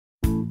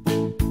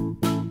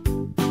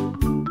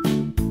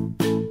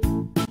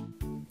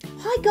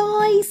Hi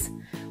guys,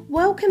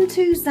 welcome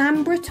to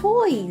Zambra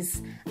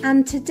Toys,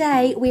 and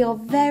today we are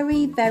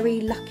very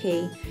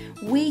lucky.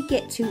 We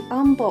get to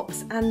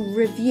unbox and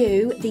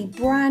review the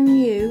brand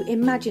new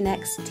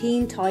Imaginext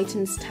Teen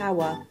Titans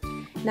Tower.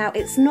 Now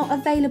it's not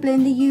available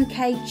in the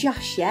UK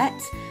just yet,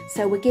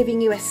 so we're giving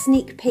you a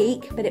sneak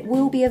peek, but it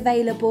will be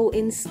available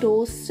in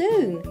stores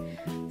soon.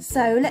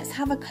 So let's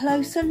have a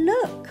closer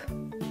look.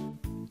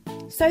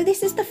 So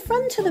this is the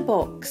front of the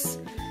box.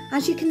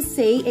 As you can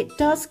see, it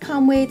does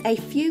come with a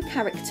few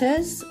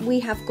characters. We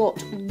have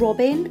got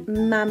Robin,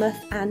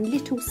 Mammoth and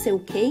Little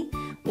Silky.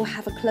 We'll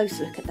have a close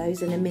look at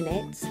those in a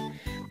minute.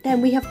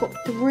 Then we have got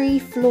 3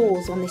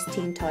 floors on this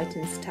Teen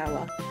Titans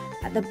Tower.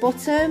 At the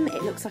bottom,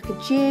 it looks like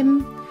a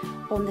gym.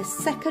 On the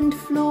second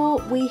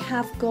floor, we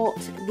have got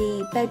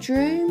the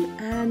bedroom,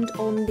 and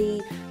on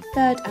the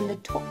third and the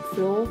top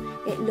floor,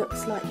 it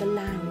looks like the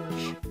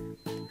lounge.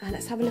 And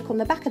let's have a look on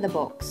the back of the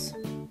box.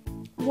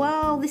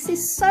 Wow, this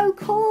is so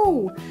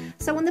cool.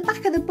 So on the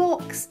back of the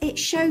box, it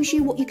shows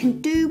you what you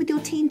can do with your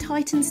Teen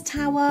Titans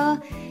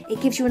Tower. It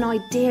gives you an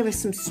idea of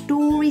some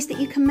stories that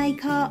you can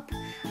make up.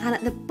 And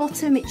at the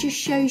bottom, it just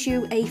shows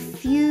you a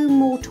few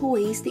more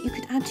toys that you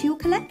could add to your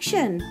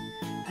collection.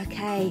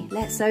 Okay,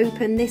 let's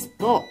open this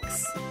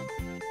box.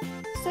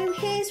 So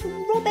here's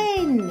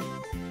Robin.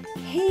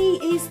 He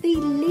is the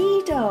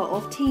leader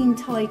of Teen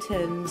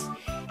Titans.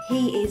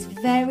 He is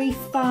very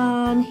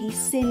fun, he's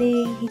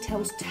silly, he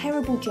tells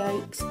terrible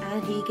jokes,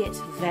 and he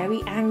gets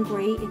very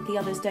angry if the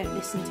others don't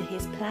listen to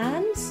his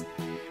plans.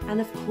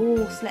 And of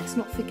course, let's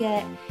not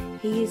forget,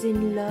 he is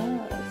in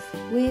love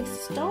with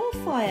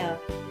Starfire.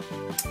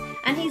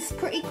 And he's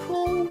pretty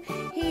cool.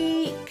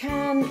 He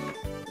can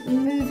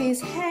move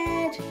his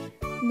head,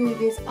 move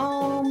his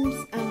arms,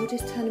 and we'll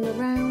just turn him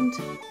around.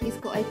 He's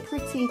got a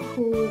pretty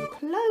cool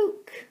cloak.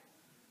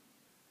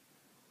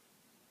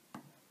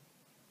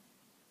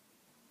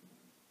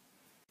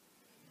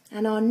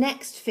 And our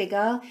next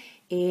figure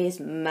is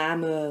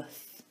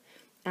Mammoth.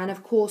 And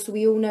of course,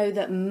 we all know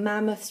that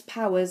Mammoth's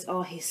powers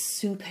are his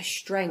super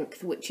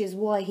strength, which is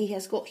why he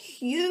has got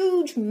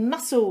huge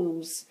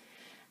muscles.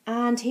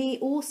 And he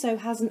also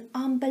has an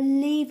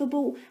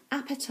unbelievable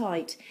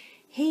appetite.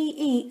 He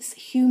eats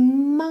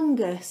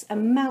humongous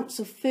amounts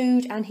of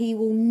food and he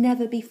will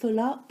never be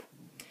full up.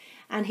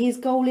 And his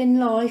goal in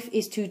life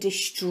is to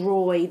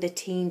destroy the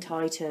Teen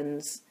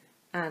Titans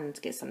and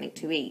get something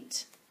to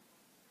eat.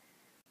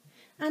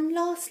 And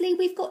lastly,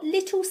 we've got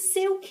Little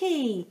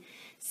Silky.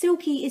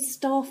 Silky is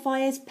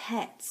Starfire's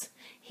pet.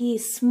 He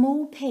is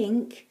small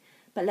pink,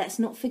 but let's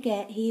not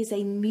forget he is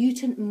a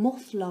mutant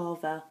moth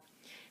larva.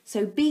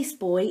 So Beast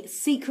Boy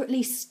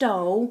secretly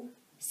stole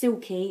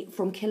Silky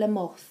from Killer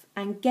Moth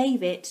and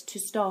gave it to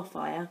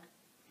Starfire.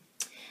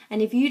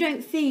 And if you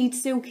don't feed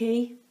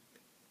Silky,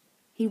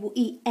 he will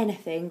eat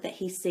anything that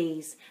he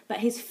sees.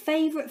 But his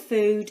favourite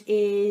food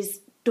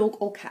is dog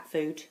or cat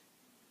food.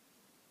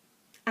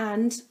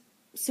 And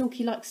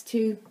Silky likes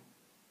to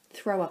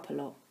throw up a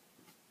lot.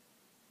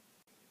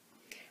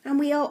 And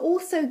we are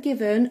also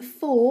given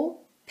 4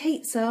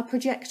 pizza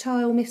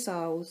projectile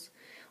missiles.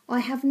 I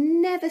have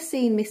never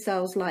seen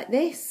missiles like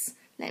this.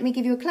 Let me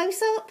give you a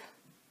close-up.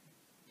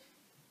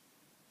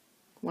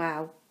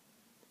 Wow.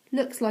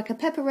 Looks like a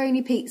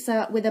pepperoni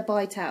pizza with a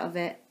bite out of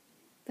it.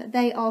 But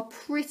they are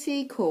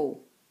pretty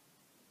cool.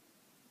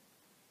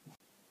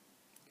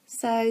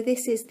 So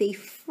this is the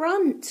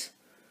front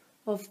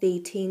of the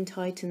Teen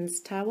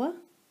Titans Tower,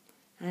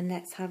 and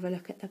let's have a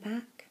look at the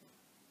back.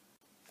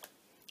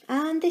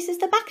 And this is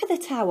the back of the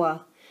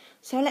tower,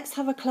 so let's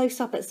have a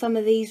close-up at some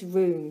of these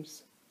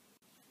rooms.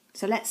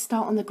 So let's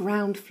start on the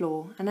ground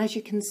floor, and as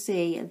you can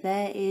see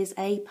there is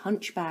a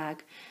punch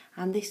bag,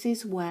 and this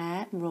is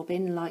where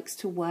Robin likes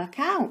to work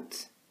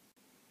out.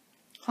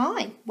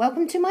 Hi,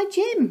 welcome to my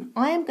gym.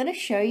 I am going to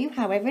show you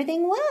how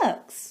everything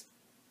works.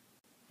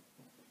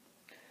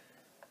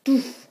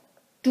 Doof,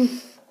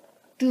 doof,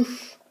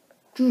 doof.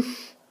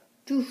 Doof,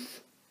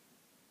 doof.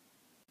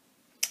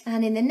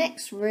 And in the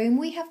next room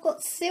we have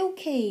got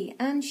Silky,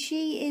 and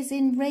she is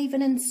in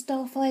Raven and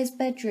Starfire's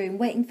bedroom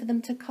waiting for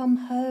them to come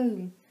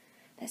home.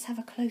 Let's have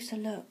a closer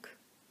look.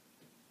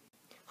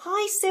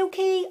 Hi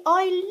Silky,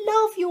 I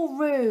love your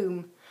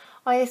room.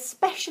 I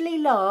especially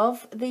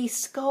love the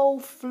skull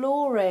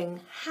flooring.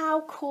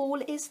 How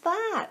cool is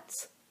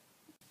that?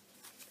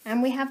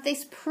 And we have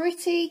this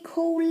pretty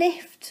cool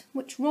lift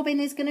which Robin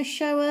is going to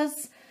show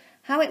us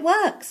how it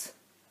works.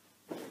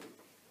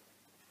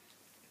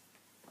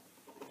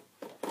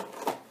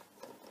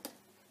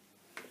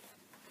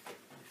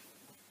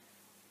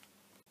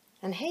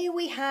 And here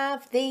we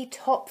have the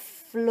top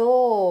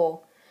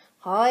floor.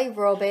 Hi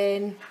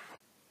Robin.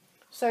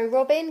 So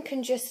Robin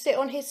can just sit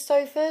on his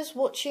sofas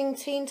watching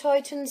Teen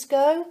Titans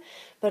go.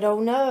 But oh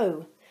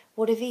no,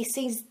 what if he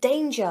sees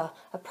danger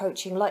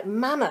approaching like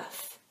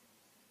Mammoth?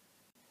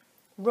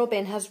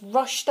 Robin has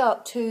rushed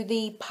up to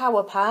the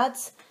power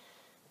pads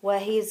where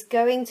he is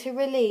going to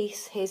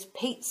release his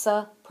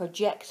pizza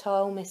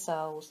projectile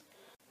missiles.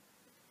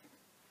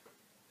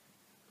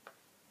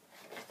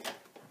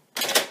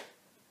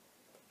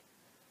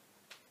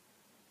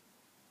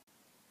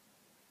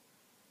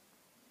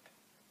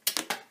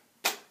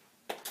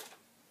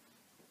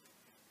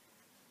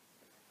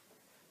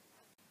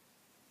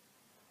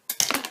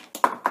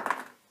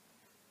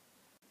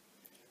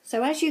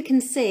 So as you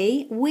can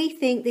see, we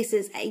think this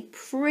is a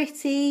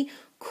pretty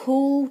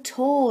cool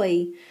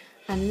toy.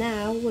 And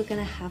now we're going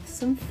to have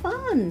some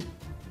fun.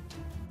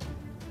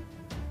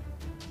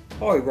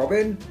 Hi,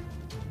 Robin.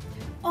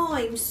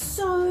 I'm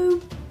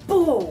so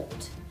bored.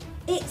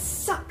 It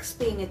sucks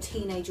being a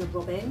teenager,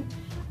 Robin.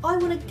 I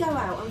want to go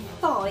out and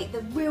fight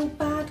the real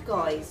bad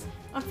guys.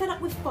 I'm fed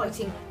up with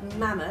fighting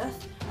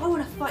Mammoth. I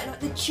want to fight like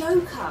the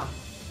Joker.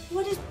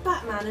 Why does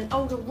Batman and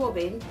older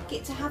Robin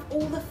get to have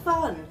all the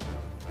fun?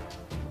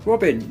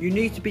 Robin, you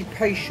need to be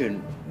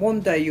patient.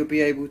 One day you'll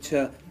be able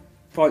to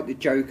fight the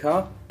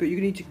Joker, but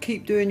you need to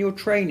keep doing your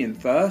training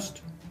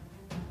first.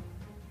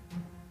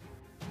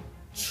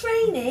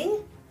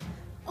 Training?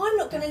 I'm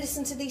not going to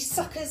listen to these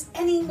suckers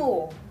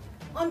anymore.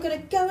 I'm going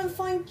to go and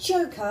find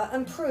Joker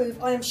and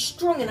prove I am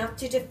strong enough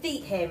to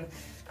defeat him.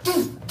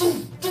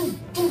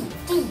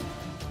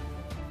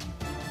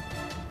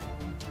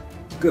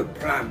 Good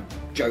plan,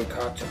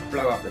 Joker, to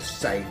blow up the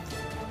safe.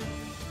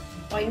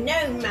 I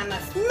know,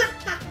 Mammoth.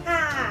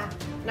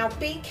 Now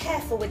be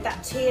careful with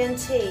that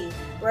TNT.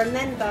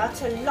 Remember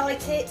to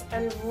light it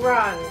and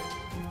run.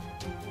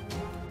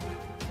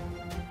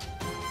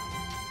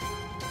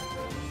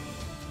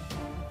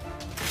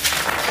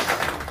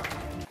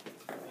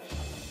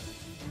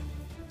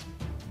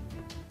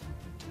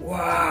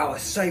 Wow, a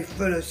safe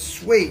full of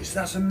sweets.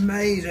 That's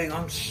amazing.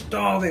 I'm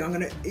starving. I'm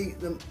going to eat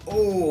them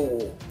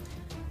all.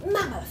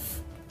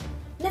 Mammoth,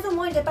 never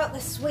mind about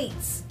the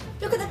sweets.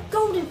 Look at the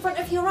gold in front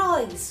of your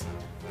eyes.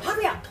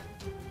 Hurry up.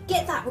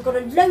 Get that. We've got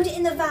to load it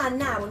in the van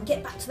now and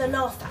get back to the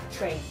Laff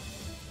Factory.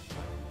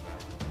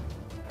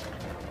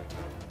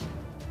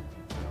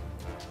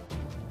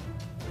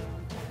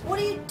 What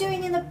are you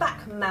doing in the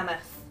back,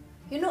 Mammoth?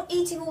 You're not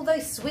eating all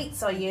those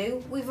sweets, are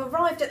you? We've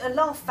arrived at the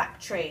Laff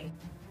Factory.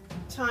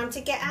 Time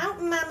to get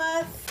out,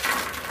 Mammoth.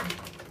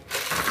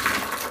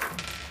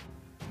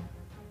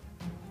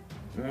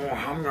 Oh,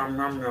 hum, yum,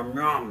 yum, yum,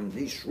 yum.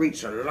 These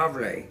sweets are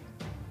lovely.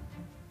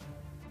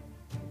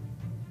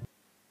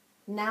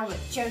 Now that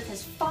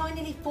Joker's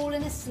finally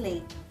fallen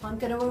asleep, I'm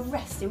going to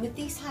arrest him with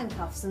these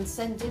handcuffs and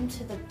send him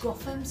to the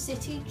Gotham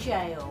City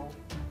jail.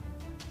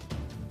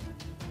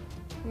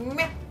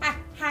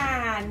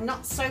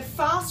 Not so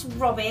fast,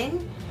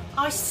 Robin.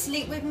 I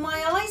sleep with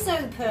my eyes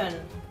open.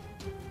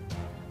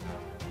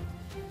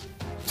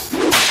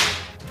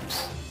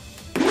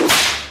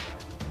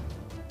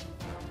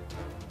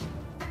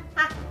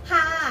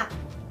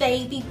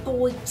 Baby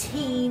boy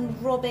teen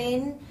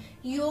Robin,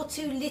 you're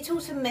too little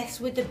to mess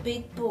with the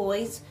big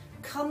boys.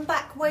 Come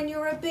back when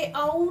you're a bit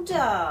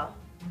older.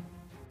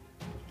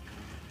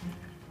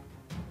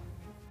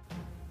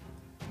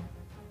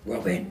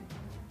 Robin,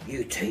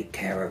 you take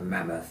care of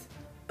Mammoth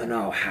and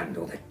I'll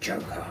handle the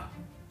Joker.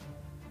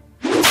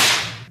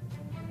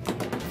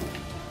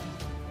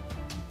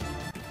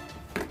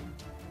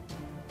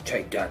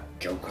 Take that,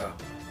 Joker.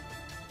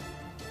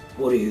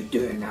 What are you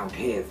doing out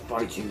here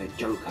fighting the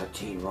Joker,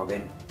 Teen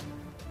Robin?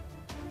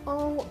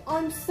 Oh,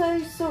 I'm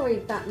so sorry,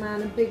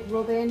 Batman and Big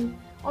Robin.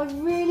 I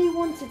really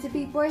wanted to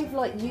be brave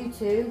like you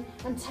two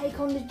and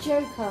take on the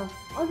Joker.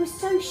 I was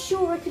so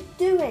sure I could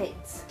do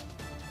it.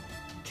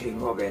 Teen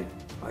Robin,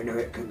 I know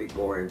it can be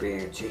boring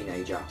being a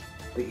teenager,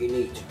 but you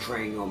need to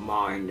train your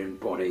mind and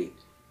body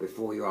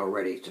before you are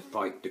ready to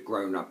fight the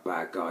grown-up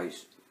bad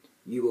guys.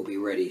 You will be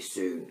ready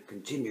soon.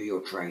 Continue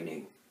your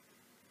training.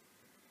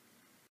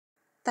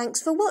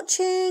 Thanks for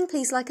watching.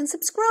 Please like and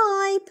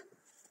subscribe.